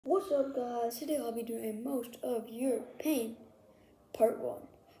What's up, guys? Today I'll be doing most of your pain, part 1.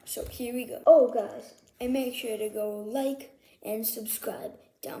 So here we go. Oh, guys, and make sure to go like and subscribe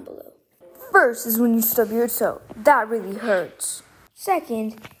down below. First is when you stub your toe. That really hurts.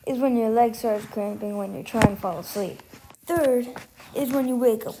 Second is when your leg starts cramping when you're trying to fall asleep. Third is when you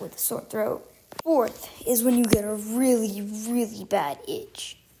wake up with a sore throat. Fourth is when you get a really, really bad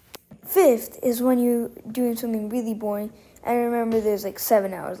itch. Fifth is when you're doing something really boring and remember there's like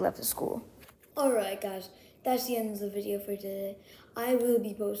 7 hours left of school. Alright guys, that's the end of the video for today. I will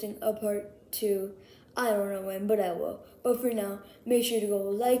be posting a part 2. I don't know when, but I will. But for now, make sure to go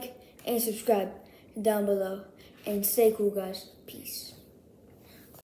like and subscribe down below. And stay cool guys. Peace.